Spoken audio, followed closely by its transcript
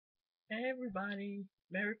Hey everybody,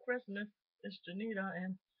 Merry Christmas. It's Janita,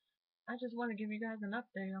 and I just want to give you guys an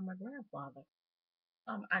update on my grandfather.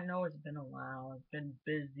 I know it's been a while. I've been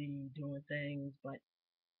busy doing things, but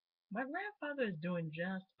my grandfather is doing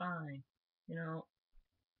just fine. You know,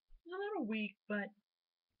 he's a little weak, but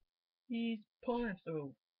he's pulling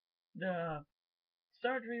through. The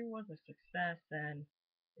surgery was a success, and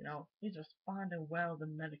he's responding well to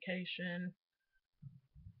medication.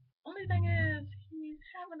 Only thing is, he's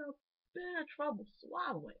having a bit of trouble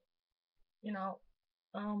swallowing. You know,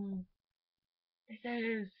 um, they say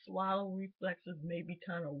his swallow reflexes may be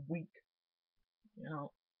kind of weak, you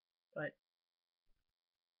know, but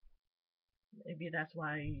maybe that's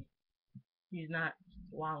why he's not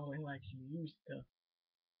swallowing like he used to.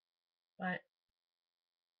 But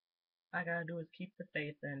I gotta do is keep the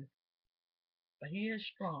faith in. But he is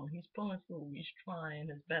strong. He's pulling through. He's trying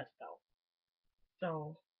his best though.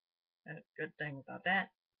 So that's a good thing about that.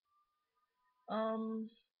 Um,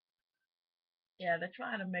 yeah, they're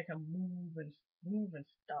trying to make him move and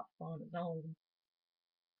stuff on his own,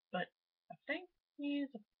 but I think he's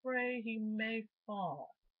afraid he may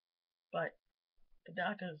fall. But the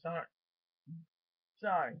doctors aren't.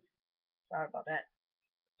 Sorry, sorry about that.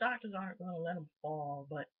 Doctors aren't going to let him fall,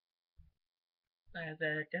 but like I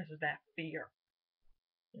said, I guess it's that fear.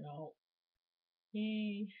 You know,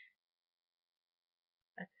 he,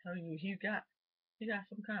 I tell you, he got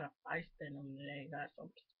some kind of spice in him today. He got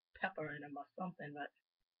some pepper in him or something, but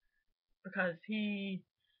because he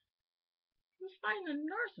was fighting the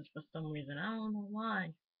nurses for some reason. I don't know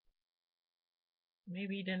why.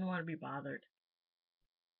 Maybe he didn't want to be bothered.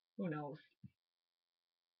 Who knows?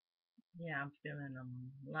 Yeah, I'm feeling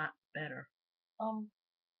a lot better. Um,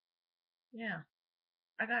 yeah,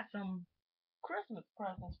 I got some Christmas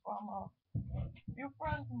presents from a few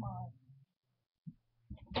friends of mine.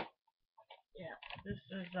 Yeah, this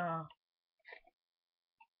is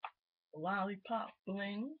lollipop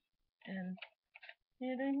bling and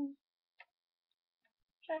hitting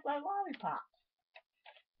shaped like lollipop.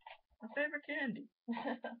 My favorite candy.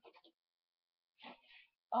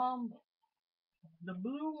 um, the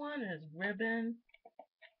blue one is ribbon.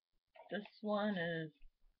 This one is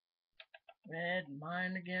red,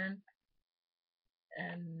 mine again,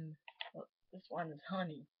 and this one is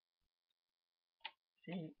honey.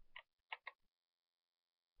 See,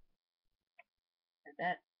 like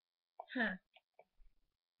that. Huh.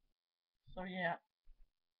 So yeah,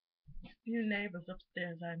 a few neighbors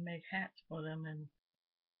upstairs, I make hats for them, and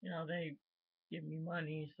they give me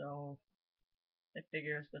money, so they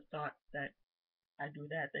figure it's the thought that I do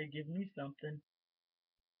that, they give me something.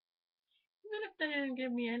 Even if they didn't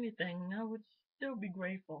give me anything, I would still be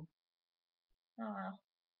grateful. Uh,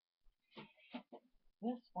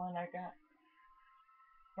 this one I got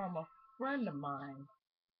from a friend of mine.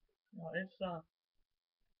 It's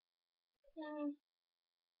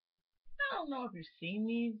I don't know if you've seen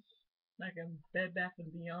these, like in Bed Bath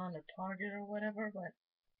and Beyond or Target or whatever, but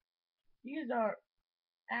these are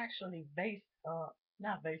actually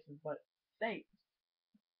not vases, but safes.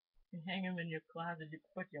 You hang them in your closet, you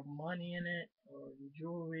put your money in it, or your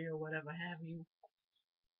jewelry, or whatever have you,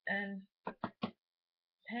 and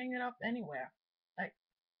hang it up anywhere. Like,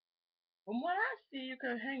 from what I see, you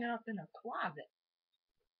could hang it up in a closet.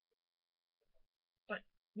 But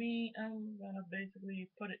I'm gonna basically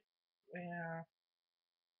put it where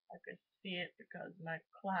I could see it because my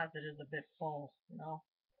closet is a bit full,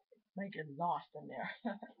 Might get lost in there.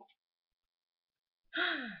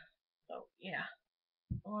 So yeah,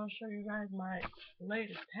 I want to show you guys my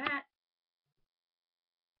latest hat.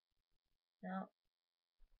 Now,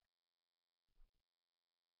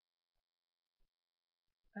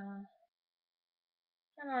 kind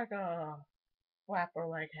of like a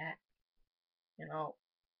flapper-like hat, you know,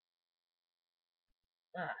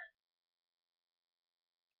 uh,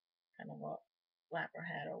 kind of a flapper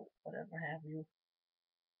hat or whatever have you.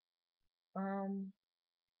 Um,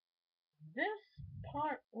 this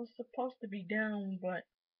part was supposed to be down, but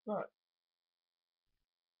look,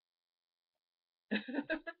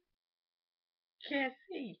 can't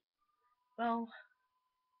see. So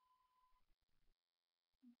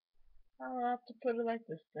I'll have to put it like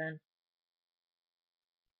this then,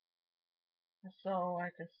 so I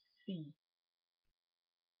can see.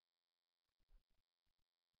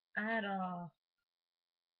 I had a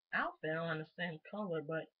outfit on the same color,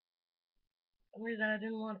 but for some reason I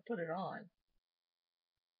didn't want to put it on.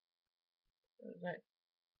 It was like,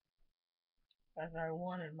 as I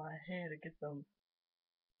wanted my hair to get some,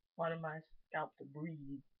 wanted my scalp to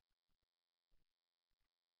breathe.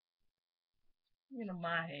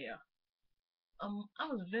 My hair. I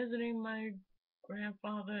was visiting my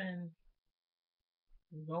grandfather and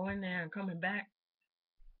going there and coming back,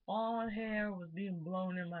 all hair was being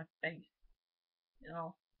blown in my face. You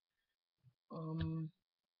know, um,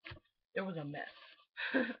 it was a mess.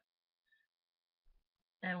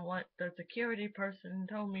 And what the security person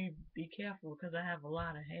told me, be careful because I have a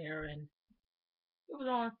lot of hair and it was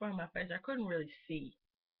all in front of my face. I couldn't really see.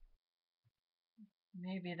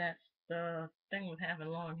 Maybe that's the thing with having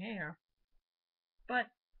long hair, but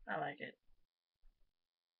I like it.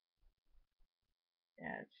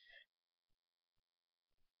 Yeah, it's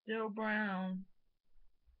still brown,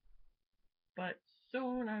 but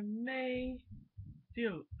soon I'm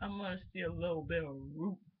gonna see a little bit of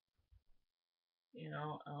root. You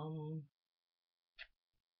know,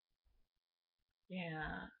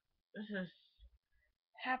 yeah, this is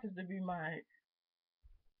happens to be my.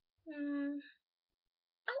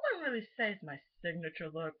 I wouldn't really say it's my signature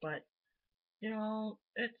look, but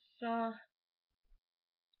it's kind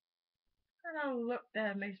of look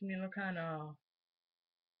that makes me look kind of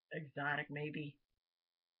exotic, maybe.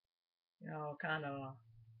 Kind of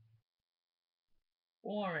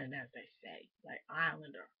foreign, as they say, like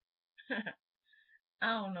Islander. I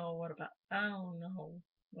don't know, but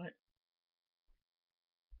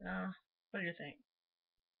what do you think?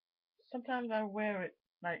 Sometimes I wear it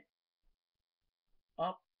like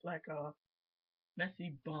up, like a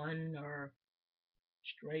messy bun or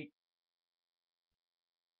straight.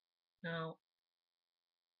 Now,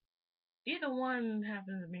 either one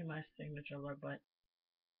happens to be my signature look, but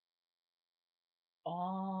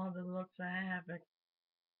all the looks I have, it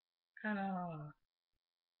kind of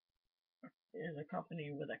is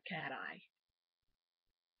accompanied with a cat eye.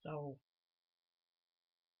 So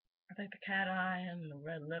I think the cat eye and the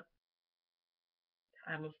red lip,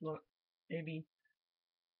 timeless look, maybe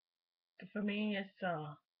for me it's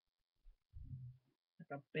like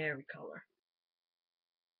a berry color.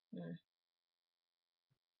 Mm.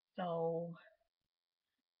 So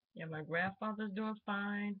yeah, my grandfather's doing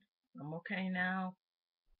fine. I'm okay now.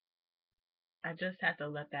 I just had to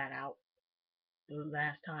let that out. The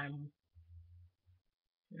last time,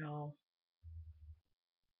 you know,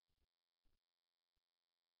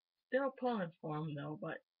 still pulling for him though,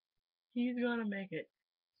 but he's gonna make it.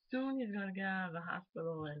 Soon he's gonna get out of the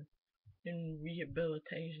hospital and in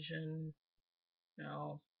rehabilitation, you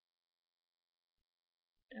know,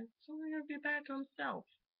 and soon he's gonna be back to himself.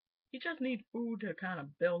 He just needs food to kind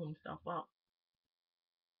of build himself up.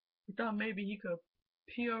 He thought maybe he could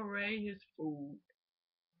puree his food,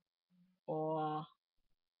 or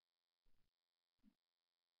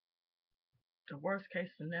the worst case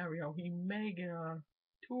scenario, he may get a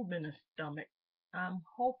tube in his stomach. I'm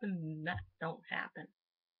hoping that don't happen.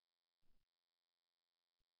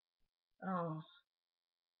 Oh,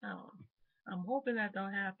 oh. I'm hoping that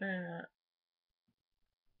don't happen.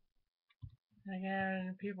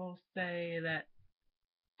 Again, people say that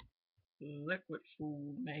liquid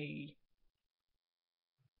food may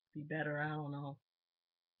be better. I don't know,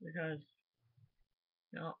 because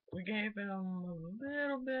we gave him a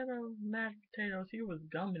little bit of mashed potatoes. He was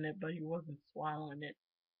gumming it, but he wasn't swallowing it.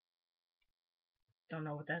 Don't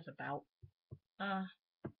know what that's about. Uh,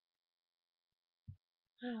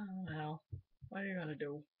 well, what are you gonna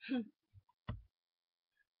do?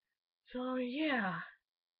 So yeah,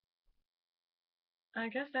 I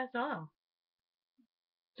guess that's all.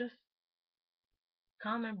 Just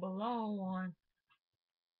comment below on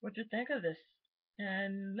what you think of this,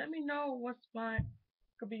 and let me know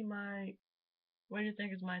could be my what do you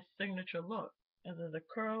think is my signature look? Either the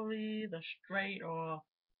curly, the straight, or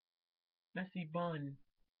messy bun.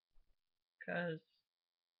 Cause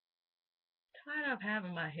tired of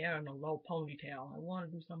having my hair in a low ponytail. I want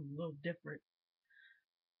to do something a little different.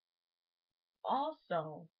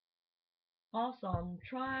 Also, I'm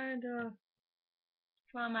trying to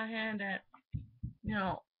try my hand at, you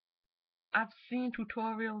know, I've seen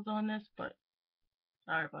tutorials on this, but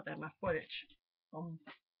sorry about that, my footage.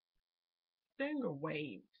 Finger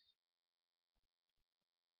waves.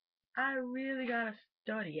 I really gotta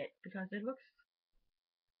study it because it looks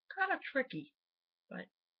kind of tricky. But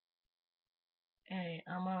hey,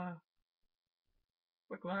 I'm a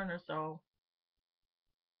quick learner, so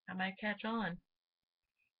I might catch on.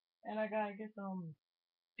 And I gotta get some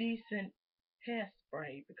decent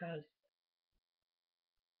hairspray because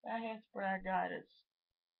that hairspray I got is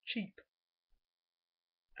cheap.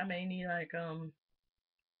 I may need like I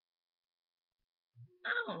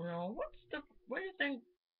don't know, what do you think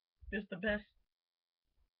is the best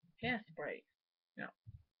hairspray? You know,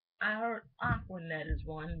 I heard Aquanet is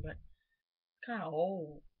one, but kind of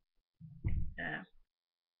old. Yeah,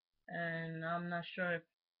 and I'm not sure if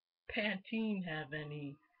Pantene have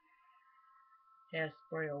any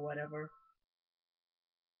hairspray or whatever.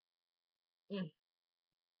 Mm.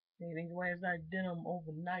 See, these waves I did them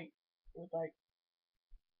overnight with like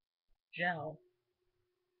gel.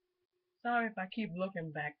 Sorry if I keep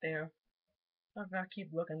looking back there. Sorry if I keep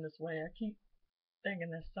looking this way. I keep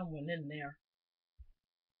thinking there's someone in there.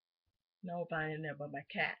 Nobody in there but my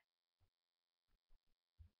cat.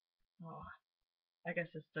 Oh, I guess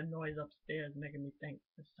it's the noise upstairs making me think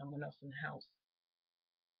there's someone else in the house.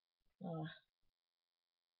 Uh,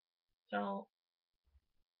 so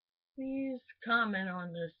please comment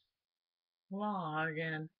on this vlog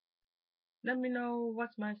and let me know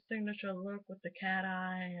what's my signature look with the cat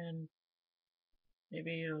eye and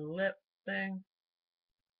maybe a lip thing,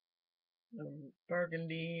 the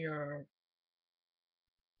burgundy or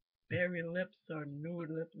berry lips or nude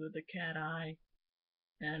lips with the cat eye,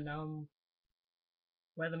 and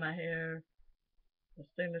whether my hair, the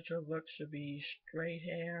signature look should be straight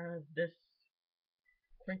hair, this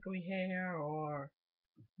crinkly hair, or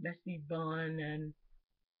messy bun. And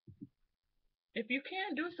if you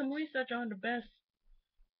can, do some research on the best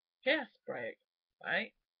hairspray,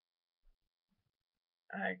 right?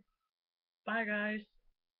 Alright, bye guys.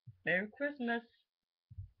 Merry Christmas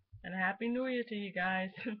and Happy New Year to you guys.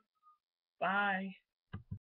 Bye.